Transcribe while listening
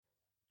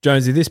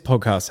Jonesy, this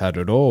podcast had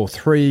it all.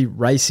 3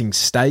 racing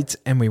states,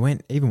 and we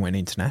even went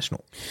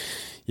international.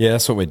 Yeah,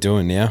 that's what we're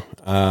doing now.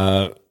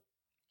 I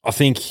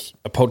think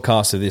a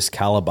podcast of this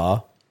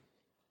caliber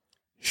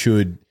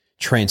should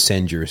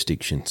transcend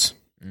jurisdictions.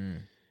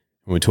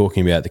 We're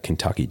talking about the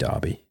Kentucky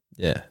Derby.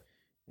 Yeah.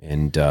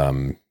 And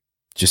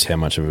just how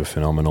much of a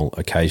phenomenal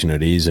occasion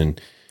it is.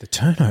 And the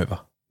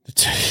turnover.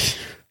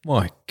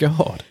 My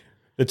God.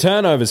 The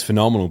turnover is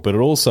phenomenal, but it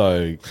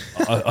also,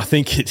 I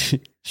think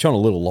it shone a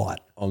little light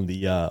on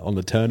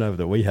the turnover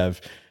that we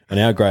have in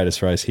our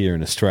greatest race here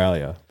in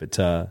Australia. But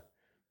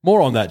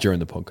more on that during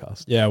the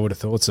podcast. Yeah, I would have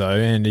thought so.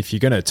 And if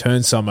you're going to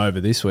turn some over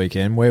this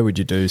weekend, where would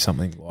you do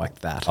something like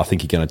that? I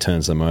think you're going to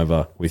turn some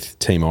over with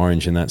Team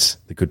Orange, and that's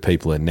the good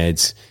people at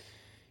Ned's.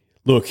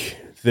 Look,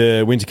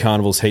 the Winter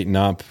Carnival's heating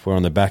up. We're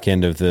on the back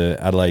end of the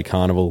Adelaide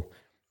Carnival.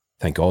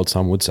 Thank God,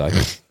 some would say.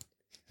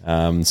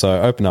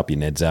 So open up your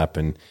Ned's app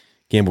and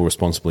gamble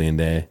responsibly in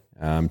there.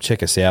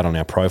 Check us out on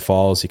our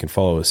profiles. You can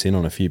follow us in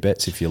on a few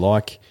bets if you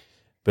like.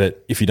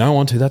 But if you don't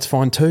want to, that's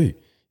fine too.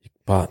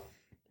 But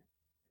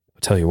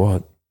I'll tell you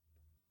what,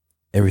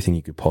 everything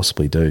you could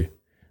possibly do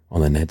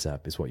on the Ned's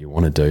app is what you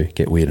want to do.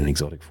 Get weird and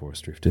exotic for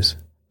us, drifters.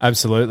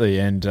 Absolutely.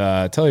 And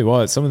tell you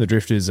what, some of the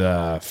drifters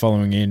are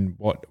following in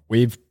what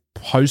we've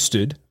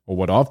posted or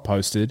what I've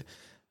posted.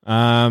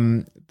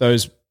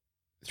 Those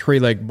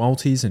 3-leg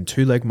multis and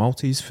 2-leg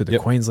multis for the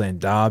Queensland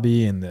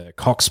Derby and the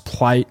Cox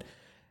Plate.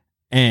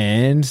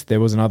 And there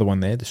was another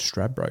one there, the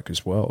Stradbroke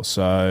as well.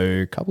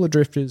 So a couple of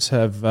drifters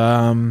have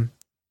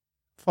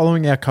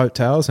following our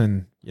coattails,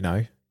 and, you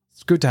know,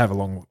 it's good to have a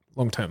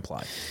long-term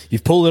play.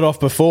 You've pulled it off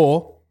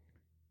before.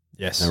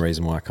 Yes. No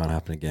reason why it can't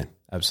happen again.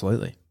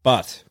 Absolutely.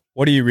 But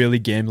what are you really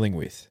gambling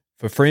with?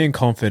 For free and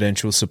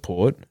confidential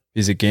support,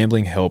 visit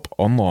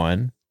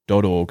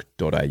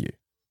gamblinghelponline.org.au.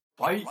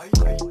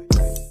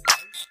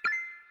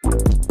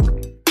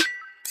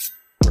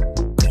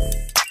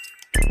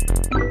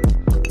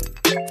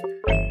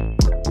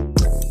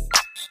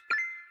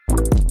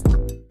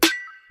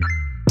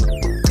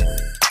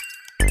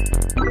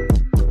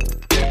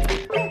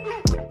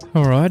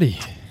 Alrighty,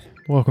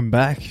 welcome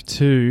back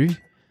to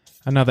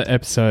another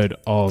episode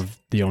of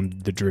the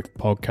On the Drift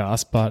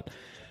podcast, but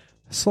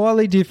a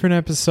slightly different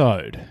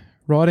episode.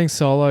 Riding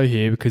solo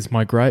here because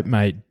my great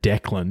mate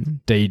Declan,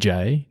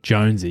 DJ,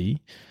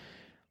 Jonesy,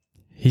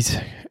 he's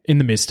in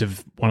the midst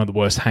of one of the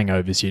worst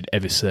hangovers you'd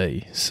ever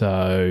see.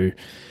 So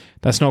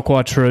that's not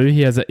quite true.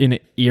 He has an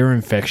ear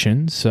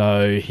infection,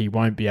 so he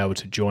won't be able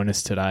to join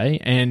us today.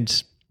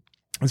 And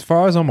as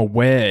far as I'm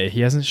aware,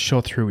 he hasn't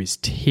shot through his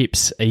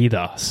tips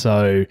either.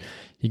 So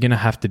you're going to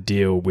have to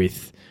deal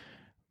with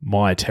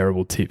my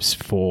terrible tips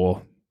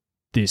for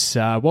this,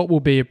 what will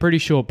be a pretty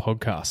short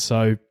podcast.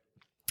 So,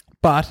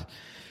 but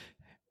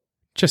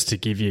just to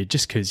give you,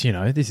 just because, you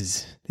know, this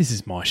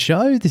is my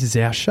show, this is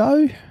our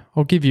show,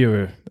 I'll give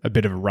you a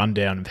bit of a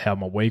rundown of how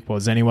my week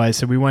was anyway.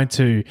 So we went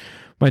to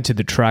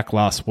the track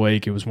last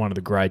week. It was one of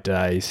the great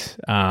days.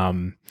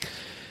 Stratty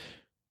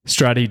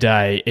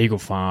Day, Eagle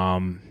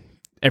Farm.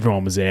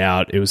 Everyone was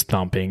out. It was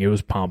thumping. It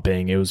was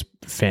pumping. It was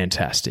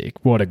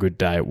fantastic. What a good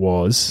day it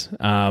was.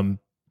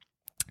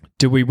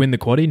 Did we win the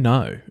quaddie?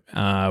 No.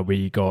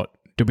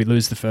 Did we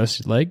lose the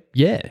first leg?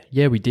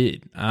 Yeah, we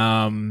did.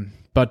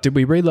 But did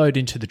we reload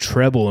into the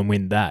treble and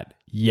win that?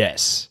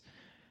 Yes.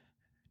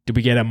 Did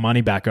we get our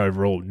money back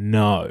overall?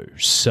 No.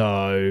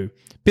 So,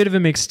 bit of a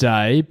mixed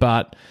day,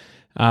 but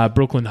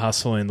Brooklyn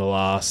Hustle in the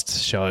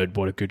last showed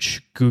what a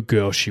good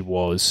girl she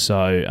was.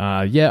 So,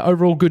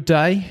 overall good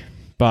day,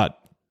 but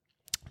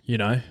you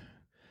know,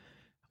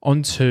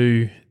 on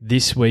to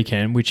this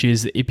weekend, which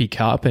is the Ipswich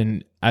Cup.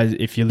 And as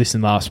if you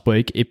listened last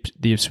week,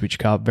 the Ipswich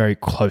Cup, very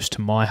close to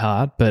my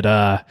heart,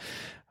 but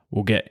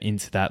we'll get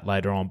into that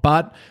later on.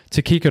 But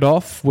to kick it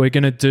off, I'm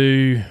going to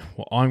do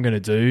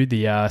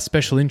the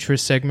special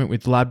interest segment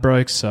with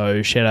Ladbrokes.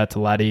 So shout out to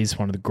Laddies,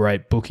 one of the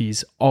great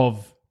bookies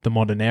of the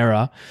modern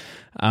era.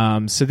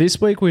 So this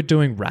week we're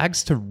doing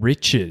rags to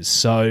riches.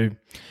 So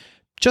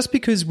just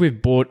because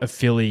we've bought a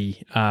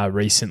filly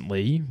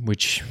recently,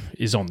 which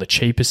is on the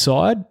cheaper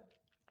side,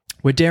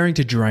 we're daring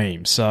to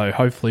dream. So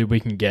hopefully we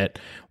can get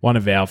one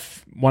of our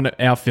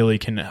filly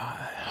can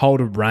hold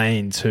a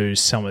rein to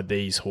some of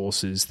these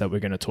horses that we're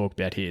going to talk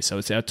about here. So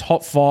it's our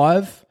top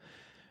 5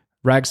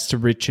 rags to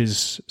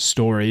riches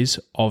stories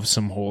of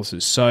some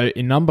horses. So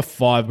in number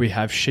 5 we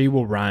have She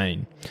Will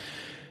Reign.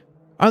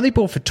 Only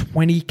bought for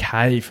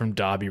 $20,000 from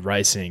Derby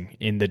Racing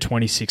in the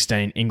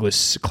 2016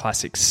 English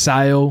Classic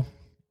Sale.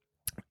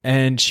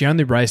 And she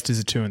only raced as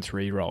a 2 and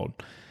 3-year-old.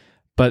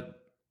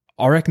 But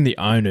I reckon the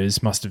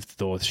owners must have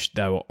thought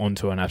they were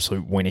onto an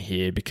absolute winner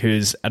here,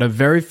 because at her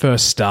very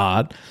first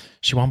start,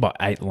 she won by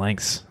 8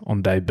 lengths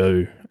on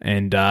debut.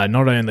 And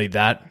not only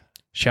that,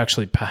 she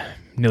actually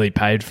nearly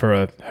paid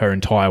for her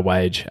entire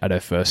wage at her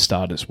first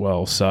start as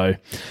well. So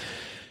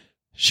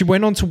she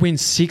went on to win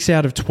 6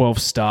 out of 12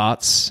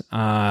 starts,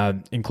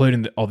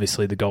 including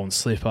obviously the Golden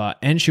Slipper.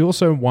 And she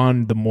also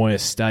won the Moya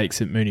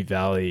Stakes at Moonee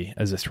Valley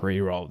as a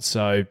 3-year-old.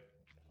 So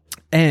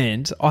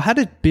And I had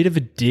a bit of a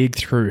dig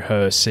through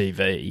her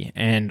CV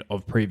and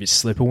of previous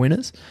slipper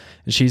winners.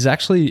 And she's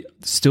actually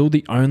still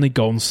the only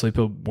Golden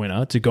Slipper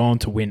winner to go on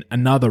to win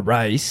another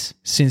race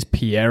since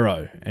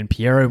Piero. And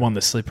Piero won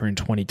the slipper in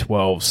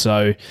 2012.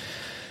 So,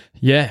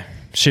 yeah,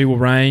 She Will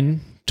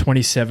Reign,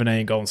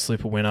 2017 Golden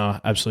Slipper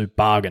winner, absolute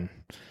bargain.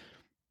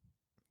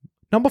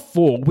 Number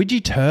 4,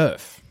 Widgie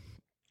Turf.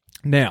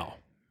 Now,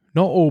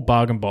 not all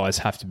bargain buys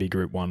have to be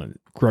Group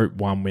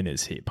 1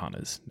 winners here,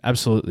 punters.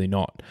 Absolutely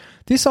not.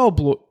 This old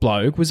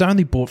bloke was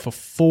only bought for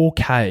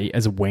 $4,000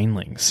 as a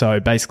weanling,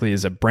 so basically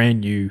as a brand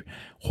new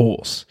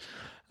horse,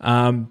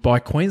 by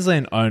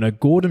Queensland owner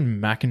Gordon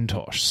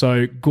McIntosh.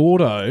 So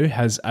Gordo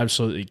has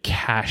absolutely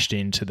cashed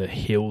into the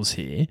hills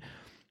here.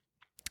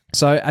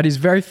 So at his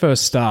very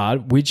first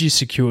start, Widgie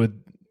secured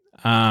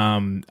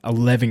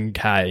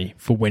 $11,000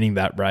 for winning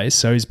that race.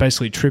 So he's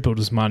basically tripled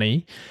his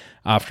money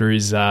after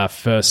his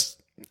first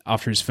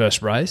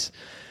race.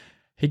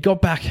 He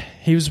got back.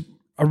 He was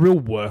a real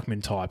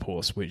workman type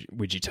horse,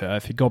 Widgie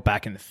Turf. He got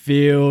back in the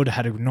field,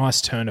 had a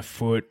nice turn of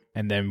foot,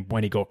 and then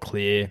when he got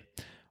clear,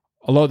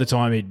 a lot of the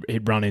time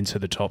he'd run into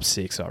the top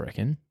 6, I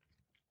reckon.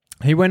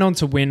 He went on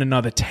to win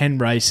another 10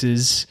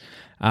 races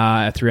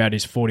throughout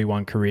his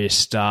 41 career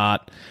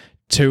start.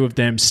 2 of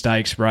them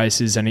stakes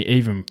races, and he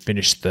even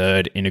finished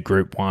 3rd in a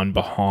Group 1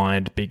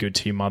 behind Be Good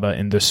to Your Mother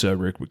in the Sir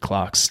Rupert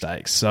Clarke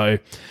Stakes. So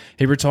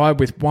he retired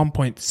with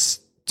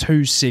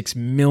 $1.26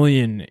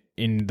 million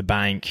in the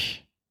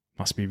bank.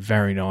 Must be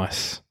very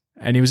nice.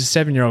 And he was a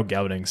 7-year-old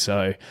gelding,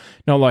 so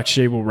not like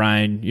She Will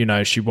Reign. You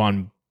know, she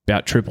won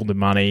about triple the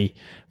money,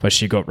 but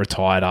she got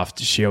retired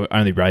after she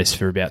only raced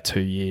for about 2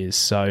 years.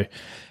 So,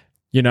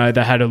 you know,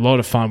 they had a lot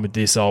of fun with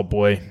this old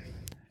boy.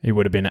 He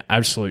would have been an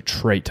absolute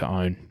treat to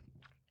own.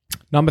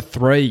 Number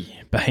 3,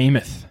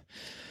 Behemoth.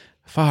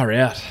 Far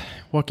out.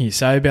 What can you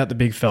say about the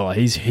big fella?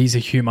 He's a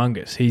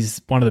humongous.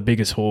 He's one of the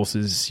biggest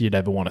horses you'd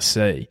ever want to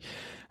see.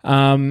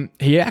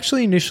 He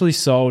actually initially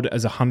sold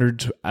as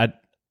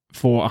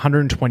for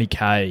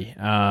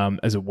 $120,000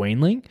 as a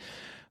weanling,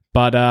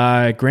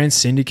 but Grand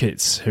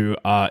Syndicates, who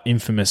are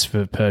infamous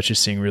for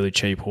purchasing really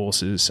cheap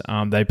horses,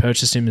 they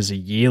purchased him as a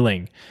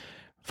yearling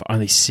for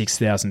only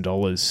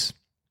 $6,000.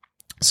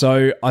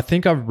 So I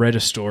think I've read a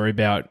story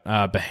about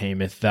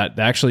Behemoth that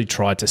they actually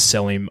tried to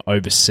sell him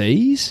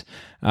overseas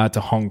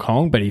to Hong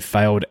Kong, but he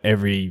failed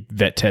every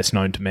vet test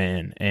known to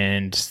man.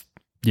 And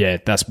yeah,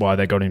 that's why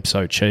they got him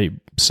so cheap.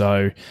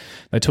 So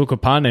they took a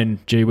punt,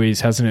 and gee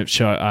whiz, hasn't it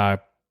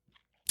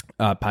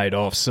paid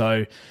off?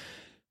 So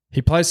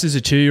he placed as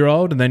a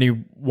 2-year-old, and then he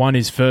won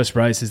his first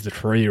race as the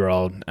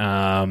 3-year-old.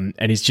 And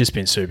he's just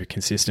been super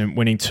consistent,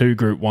 winning 2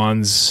 Group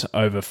 1s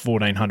over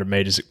 1,400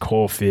 metres at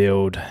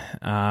Caulfield.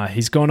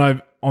 He's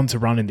gone on to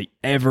run in the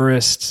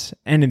Everest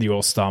and in the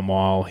All-Star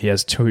Mile. He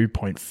has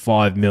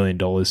 $2.5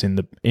 million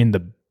in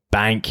the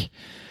bank.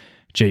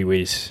 Gee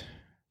whiz.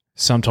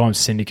 Sometimes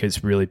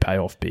syndicates really pay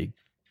off big.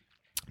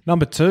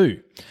 Number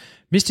 2,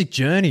 Mystic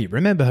Journey.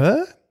 Remember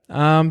her?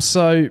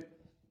 So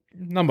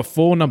number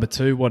 4, number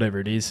 2, whatever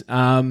it is.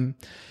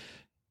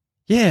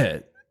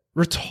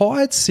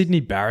 Retired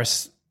Sydney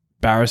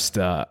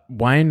barrister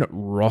Wayne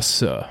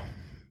Rosser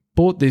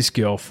bought this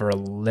girl for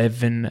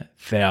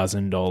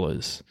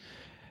 $11,000.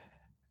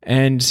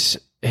 And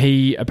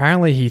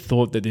he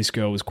thought that this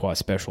girl was quite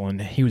special,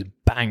 and he was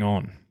bang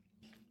on.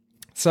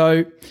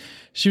 So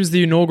she was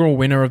the inaugural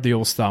winner of the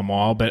All-Star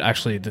Mile, but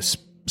actually the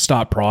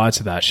start prior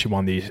to that, she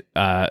won the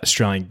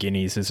Australian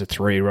Guineas as a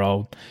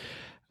 3-year-old.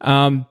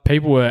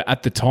 People were,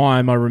 at the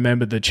time, I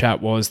remember the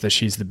chat was that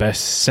she's the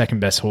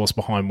second best horse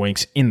behind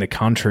Winks in the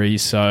country,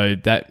 so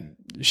that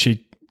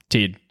she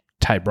did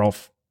taper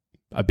off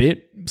a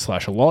bit /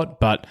 a lot,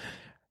 but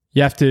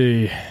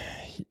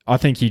I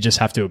think you just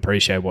have to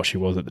appreciate what she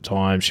was at the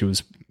time. She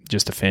was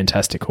just a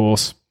fantastic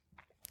horse.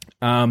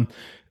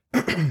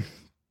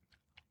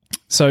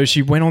 So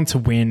she went on to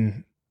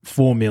win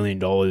 $4 million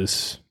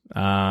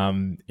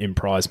in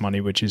prize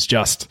money, which is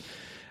just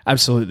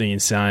absolutely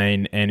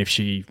insane. And if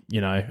she,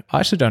 I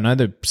actually don't know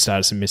the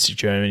status of Mystic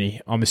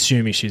Journey. I'm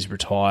assuming she's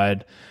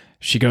retired.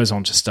 If she goes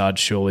on to stud,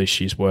 surely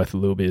she's worth a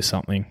little bit of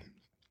something.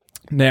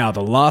 Now,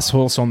 the last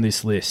horse on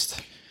this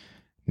list.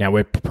 Now,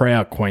 we're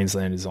proud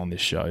Queenslanders on this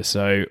show,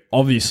 so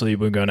obviously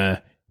we're going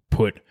to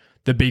put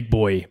the big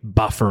boy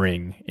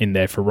Buffering in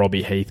there for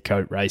Robbie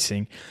Heathcote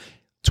Racing.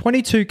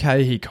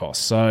 $22,000 he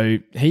costs, so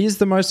he is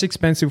the most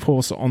expensive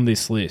horse on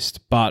this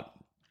list, but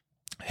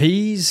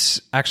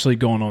he's actually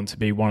gone on to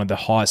be one of the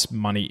highest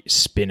money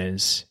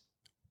spinners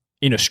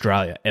in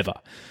Australia ever.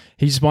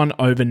 He's won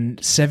over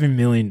 $7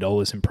 million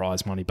in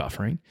prize money,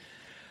 Buffering.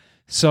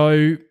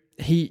 So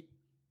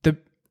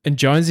and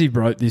Jonesy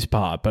wrote this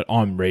part, but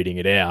I'm reading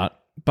it out.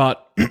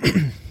 But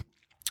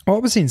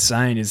what was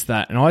insane is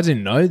that, and I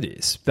didn't know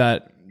this,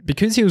 that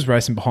because he was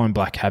racing behind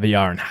Black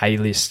Caviar and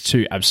Haylist,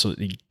 2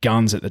 absolutely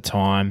guns at the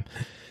time,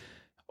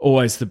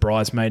 always the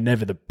bridesmaid,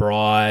 never the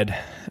bride,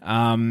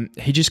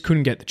 he just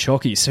couldn't get the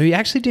chockies. So he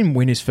actually didn't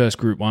win his first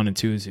Group 1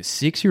 until he was a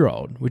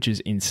 6-year-old, which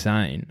is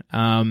insane.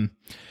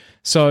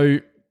 So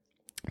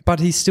But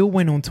he still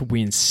went on to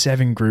win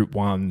 7 Group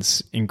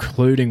 1s,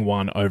 including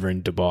one over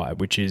in Dubai,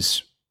 which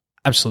is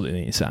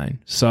absolutely insane.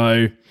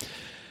 So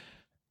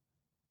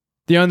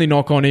the only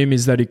knock on him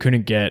is that he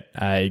couldn't get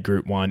a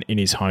Group 1 in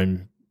his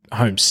home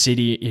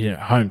city,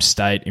 home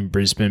state in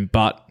Brisbane.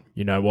 But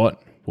you know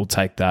what? We'll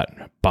take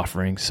that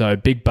buffering. So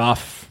Big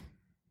Buff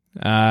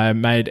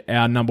made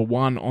our number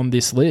 1 on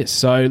this list.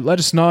 So let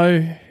us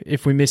know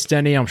if we missed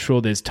any. I'm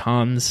sure there's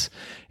tons.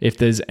 If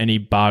there's any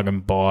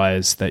bargain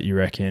buys that you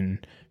reckon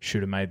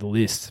should have made the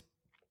list.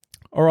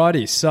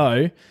 Alrighty,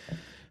 so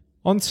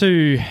on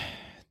to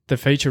the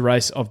feature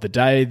race of the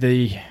day,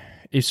 the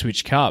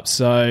Ipswich Cup.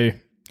 So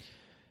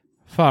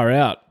far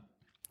out.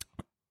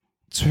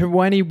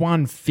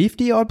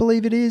 2150, I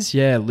believe it is.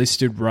 Yeah,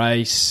 listed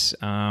race.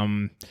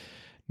 Not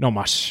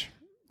much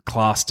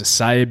class to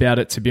say about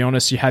it, to be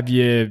honest. You have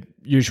your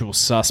usual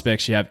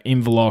suspects. You have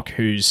Inverloch,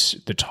 who's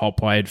the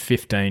top weight,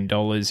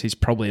 $15. He's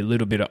probably a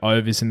little bit of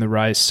overs in the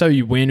race. So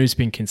You Win, who's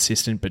been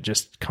consistent but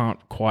just can't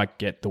quite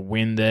get the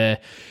win there.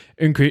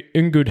 In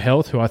Good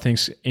Health, who I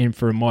think's in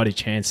for a mighty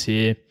chance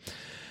here.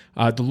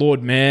 The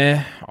Lord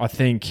Mayor, I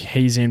think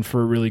he's in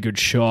for a really good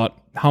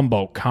shot.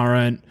 Humboldt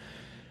Current.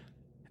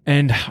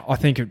 And I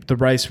think the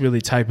race really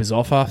tapers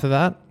off after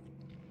that.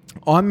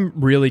 I'm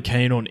really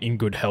keen on In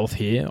Good Health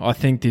here. I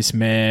think this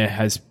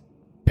mare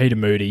Peter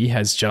Moody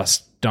has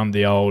just done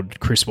the old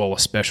Chris Waller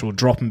special,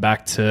 drop him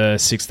back to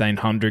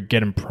 1600,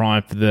 get him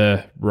primed for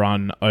the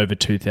run over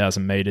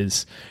 2,000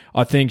 metres.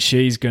 I think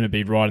she's going to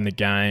be right in the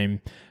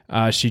game.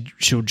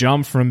 She'll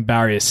jump from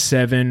barrier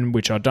 7,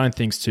 which I don't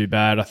think's too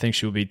bad. I think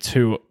she'll be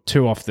two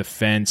off the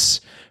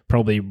fence,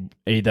 probably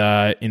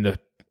either in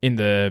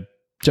the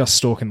just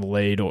stalking the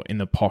lead or in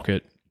the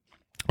pocket.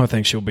 I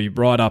think she'll be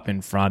right up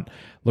in front,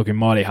 looking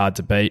mighty hard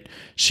to beat.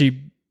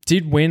 She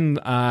did win,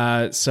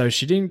 so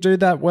she didn't do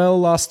that well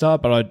last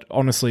start, but I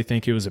honestly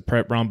think it was a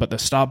prep run. But the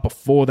start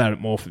before that at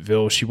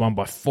Morphettville, she won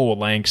by 4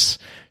 lengths.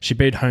 She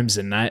beat home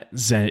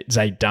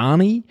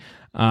Zaydani,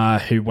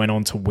 who went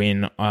on to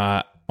win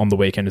on the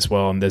weekend as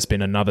well, and there's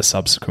been another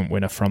subsequent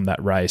winner from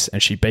that race,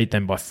 and she beat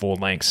them by 4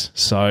 lengths.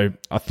 So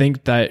I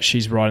think that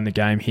she's right in the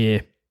game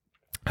here.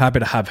 Happy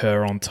to have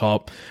her on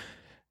top.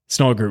 It's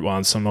not a Group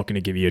 1, so I'm not going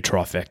to give you a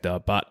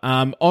trifecta. But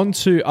on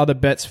to other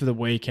bets for the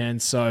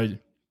weekend. So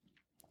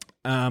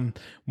one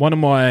of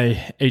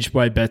my each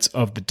way bets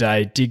of the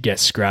day did get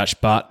scratched,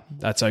 but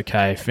that's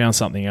okay. Found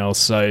something else.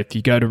 So if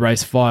you go to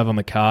race 5 on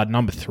the card,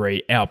 number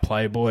 3, Our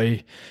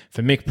Playboy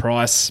for Mick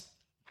Price.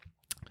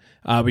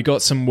 We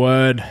got some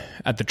word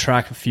at the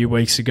track a few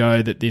weeks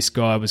ago that this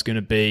guy was going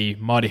to be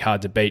mighty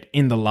hard to beat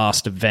in the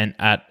last event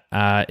at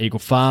Eagle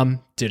Farm.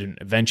 Didn't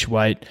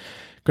eventuate.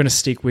 Going to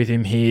stick with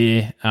him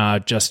here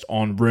just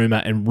on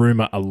rumour and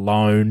rumour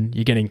alone.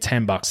 You're getting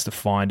 $10 to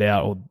find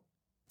out or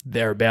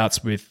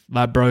thereabouts with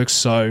Ladbrokes,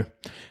 so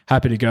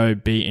happy to go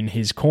be in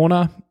his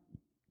corner.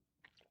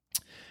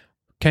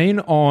 Keen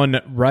on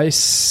race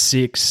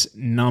 6,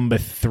 number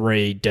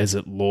 3,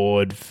 Desert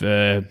Lord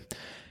for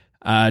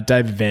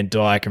David Van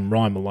Dyke and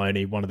Ryan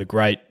Maloney, one of the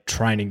great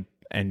training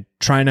and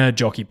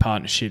trainer-jockey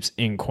partnerships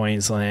in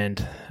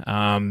Queensland.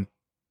 I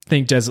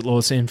think Desert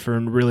Lord's in for a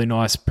really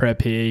nice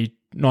prep here.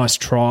 Nice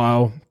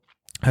trial.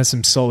 Has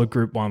some solid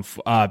Group 1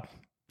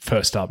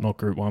 first up, not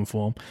Group 1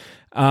 form.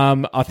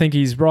 I think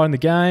he's right in the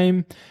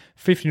game.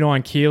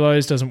 59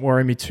 kilos, doesn't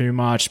worry me too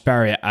much.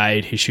 Barrier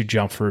 8, he should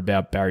jump for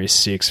about barrier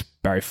 6,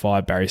 barrier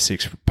 5, barrier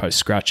 6 for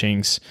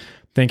post-scratchings.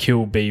 I think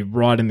he'll be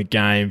right in the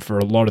game for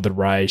a lot of the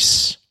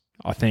race.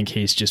 I think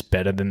he's just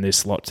better than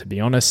this lot, to be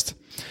honest.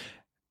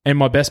 And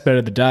my best bet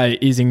of the day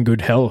is In Good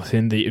Health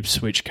in the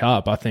Ipswich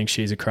Cup. I think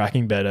she's a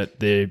cracking bet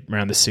at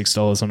around the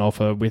 $6 on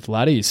offer with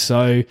laddies.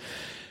 So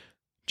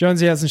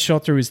Jonesy hasn't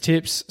shot through his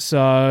tips,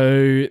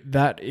 so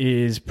that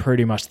is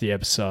pretty much the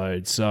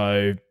episode.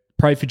 So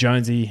pray for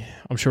Jonesy.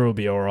 I'm sure he'll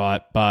be all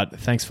right, but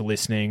thanks for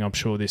listening. I'm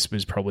sure this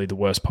was probably the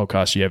worst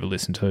podcast you ever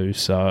listened to.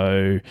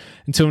 So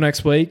until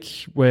next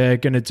week, we're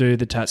going to do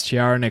the Tats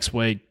Tiara next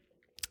week.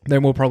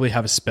 Then we'll probably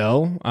have a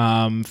spell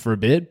for a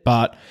bit,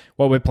 but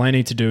what we're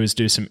planning to do is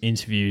do some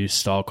interview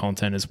style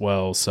content as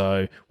well.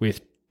 So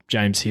with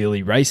James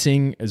Healy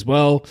Racing as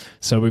well.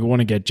 So we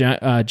want to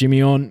get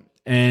Jimmy on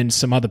and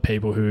some other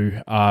people who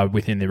are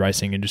within the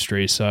racing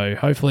industry. So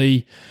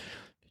hopefully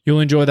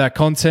you'll enjoy that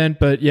content.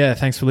 But yeah,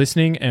 thanks for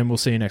listening and we'll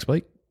see you next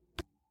week.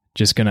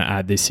 Just going to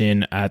add this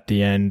in at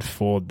the end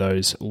for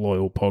those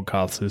loyal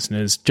podcast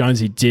listeners.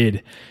 Jonesy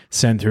did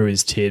send through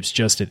his tips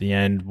just at the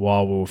end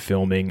while we were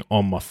filming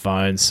on my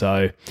phone.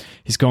 So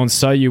he's gone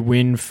So You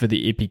Win for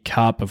the Ipswich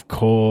Cup, of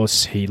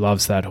course. He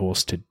loves that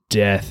horse to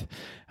death.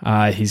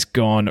 He's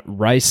gone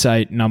Race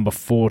 8, number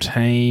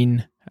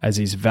 14 as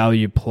his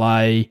value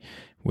play,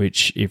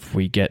 which if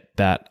we get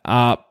that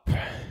up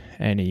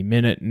any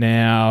minute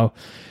now,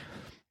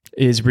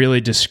 is really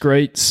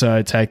discreet,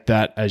 so take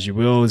that as you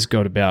will. He's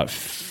got about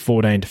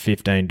 $14 to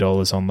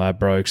 $15 on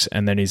Ladbrokes,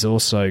 and then he's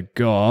also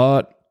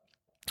got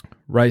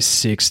race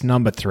 6,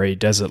 number 3,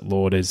 Desert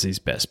Lord is his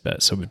best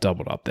bet, so we've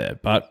doubled up there.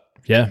 But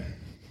yeah,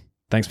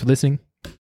 thanks for listening.